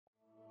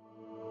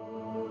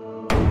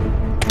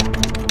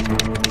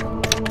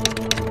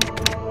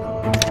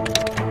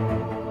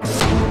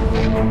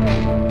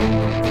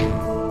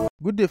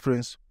Good day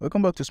friends,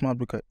 welcome back to Smart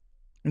Briquette.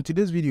 In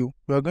today's video,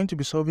 we are going to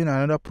be solving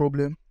another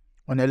problem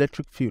on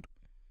electric field.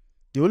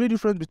 The only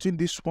difference between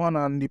this one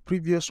and the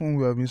previous one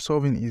we have been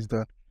solving is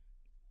that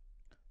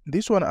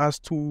this one has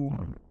two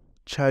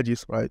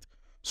charges, right?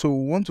 So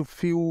we want to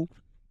feel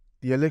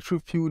the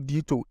electric field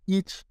due to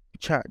each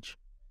charge.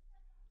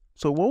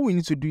 So what we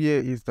need to do here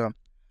is that,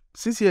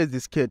 since here is the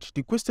sketch,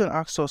 the question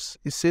asks us,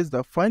 it says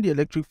that find the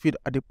electric field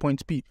at the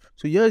point P.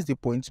 So here is the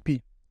point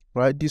P,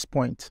 right? This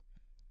point.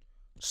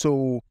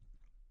 So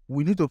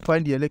we need to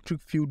find the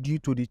electric field due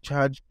to the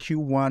charge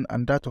Q1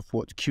 and that of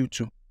what?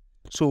 Q2.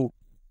 So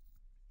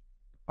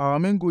our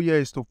main goal here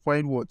is to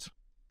find what?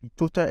 The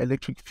total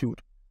electric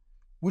field,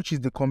 which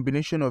is the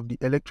combination of the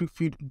electric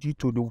field due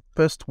to the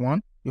first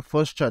one, the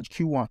first charge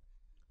Q1,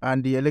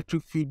 and the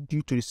electric field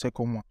due to the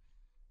second one.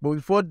 But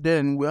before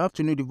then, we have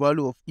to know the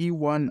value of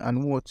E1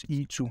 and what?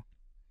 E2.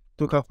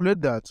 To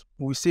calculate that,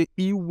 we say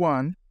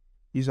E1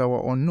 is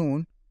our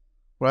unknown,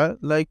 right?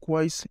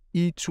 Likewise,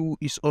 E2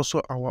 is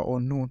also our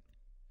unknown.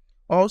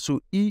 Also,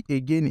 E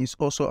again is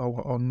also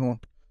our unknown.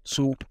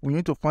 So we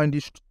need to find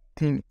this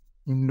thing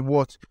in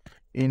what?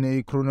 In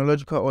a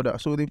chronological order.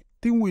 So the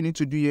thing we need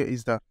to do here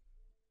is that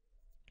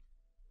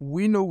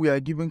we know we are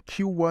given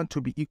Q1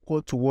 to be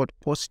equal to what?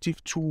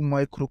 Positive 2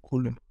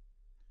 microcoulomb.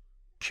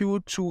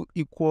 Q2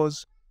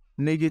 equals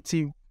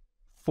negative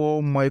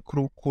 4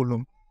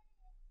 microcoulomb.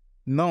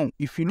 Now,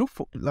 if you look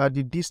at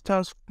the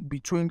distance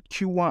between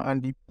Q1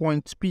 and the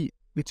point P,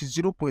 it is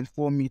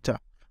 0.4 meter.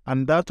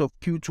 And that of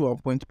Q2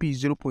 and point P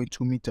is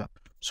 0.2 meter.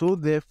 So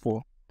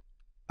therefore,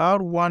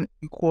 R1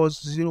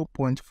 equals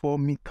 0.4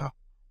 meter,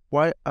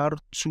 while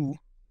R2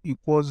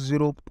 equals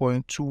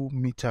 0.2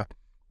 meter.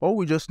 All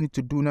we just need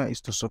to do now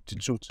is to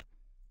substitute.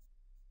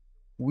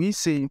 We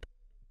say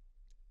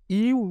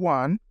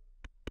E1,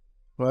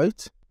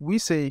 right? We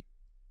say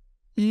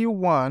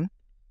E1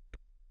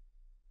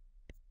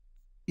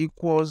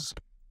 equals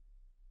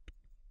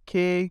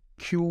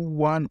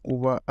KQ1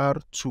 over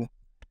R2.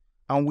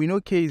 And we know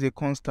K is a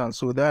constant,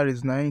 so that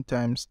is 9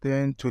 times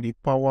 10 to the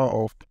power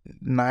of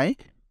 9,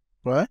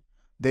 right?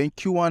 Then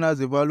Q1 has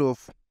a value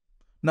of...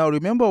 Now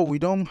remember, we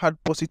don't have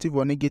positive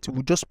or negative,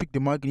 we just pick the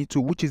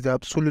magnitude, which is the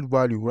absolute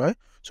value, right?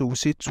 So we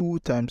say 2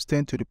 times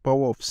 10 to the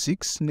power of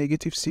 6,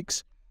 negative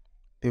 6,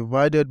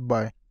 divided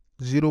by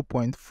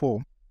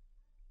 0.4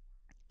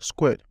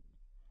 squared.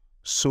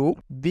 So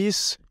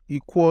this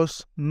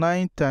equals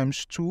 9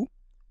 times 2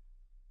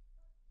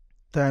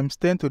 times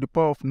 10 to the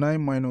power of 9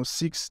 minus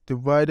 6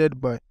 divided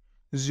by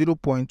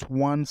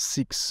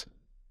 0.16,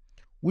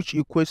 which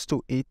equates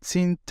to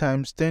 18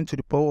 times 10 to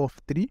the power of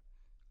 3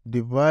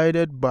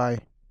 divided by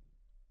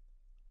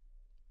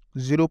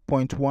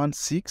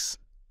 0.16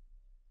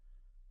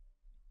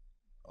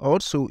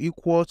 also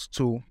equals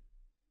to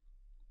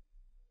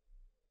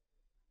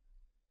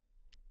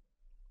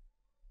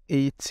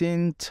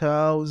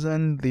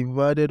 18,000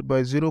 divided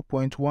by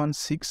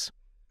 0.16,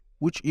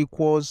 which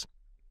equals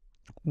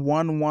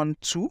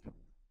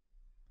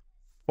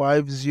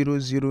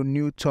 112,500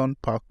 Newton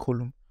per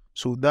coulomb.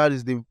 So that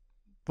is the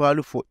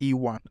value for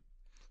E1.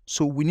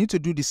 So we need to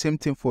do the same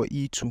thing for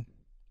E2.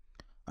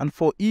 And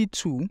for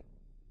E2,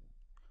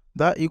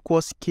 that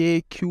equals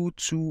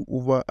KQ2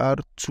 over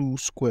R2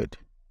 squared,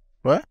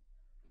 right?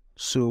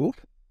 So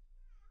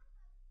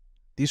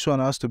this one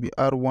has to be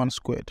R1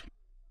 squared.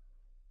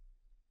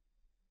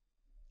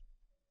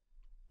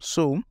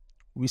 So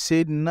we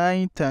said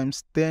 9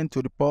 times 10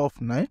 to the power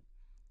of 9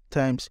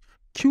 times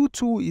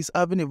Q2 is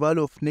having a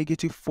value of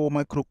negative 4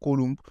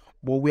 microcoulomb,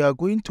 but we are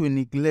going to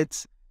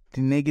neglect the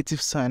negative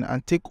sign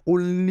and take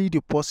only the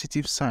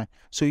positive sign.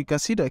 So you can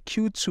see that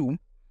Q2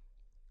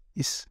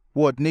 is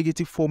what?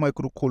 Negative 4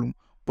 microcoulomb.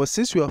 But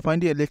since we are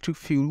finding electric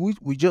field,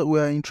 we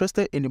are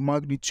interested in the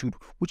magnitude,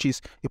 which is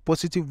a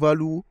positive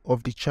value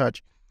of the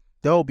charge.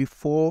 That will be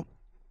 4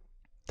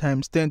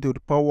 times 10 to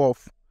the power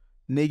of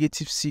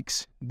negative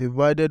 6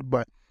 divided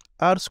by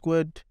R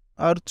squared.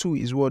 R2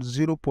 is what?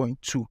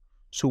 0.2.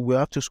 So we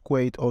have to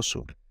square it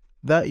also.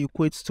 That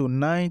equates to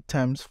 9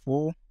 times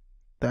 4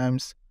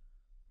 times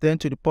 10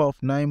 to the power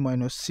of 9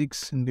 minus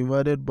 6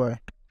 divided by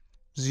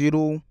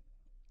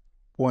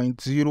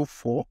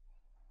 0.04,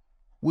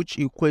 which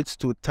equates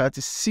to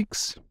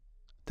 36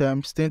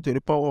 times 10 to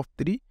the power of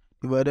 3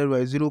 divided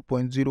by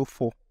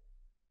 0.04.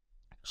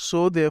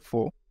 So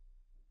therefore,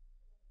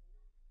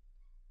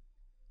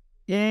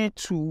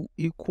 A2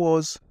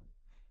 equals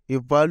a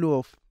value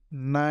of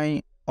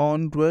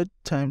 900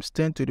 times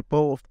 10 to the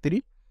power of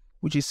 3,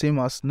 which is same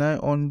as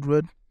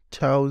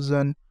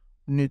 900,000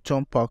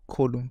 Newton per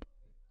coulomb.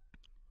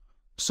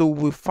 So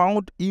we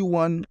found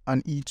E1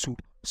 and E2.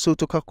 So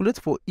to calculate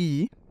for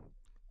E,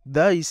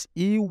 that is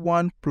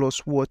E1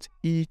 plus what?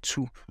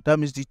 E2. That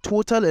means the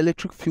total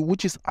electric field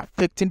which is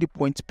affecting the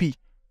point P,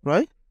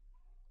 right?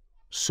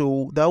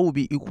 So that will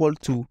be equal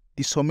to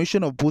the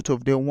summation of both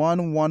of them.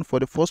 1 for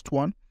the first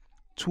one,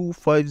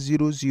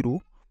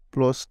 2500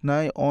 plus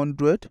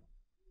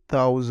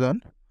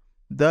 900,000.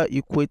 That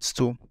equates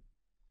to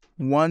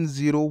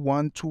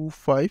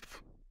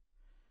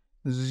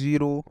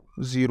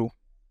 1012500.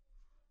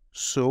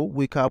 So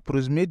we can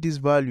approximate this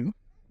value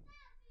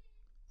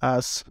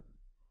as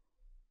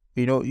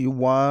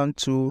 1,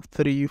 2,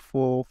 3,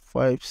 4,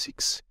 5,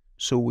 6.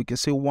 So we can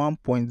say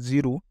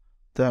 1.0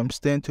 times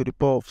 10 to the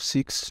power of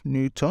 6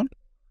 Newton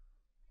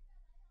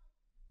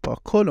per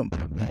coulomb.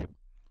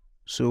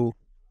 So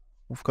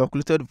we've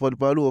calculated for the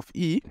value of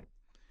E.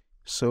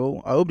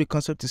 So I hope the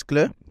concept is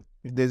clear.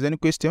 If there's any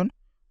question,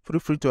 feel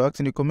free to ask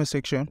in the comment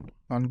section,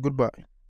 and goodbye.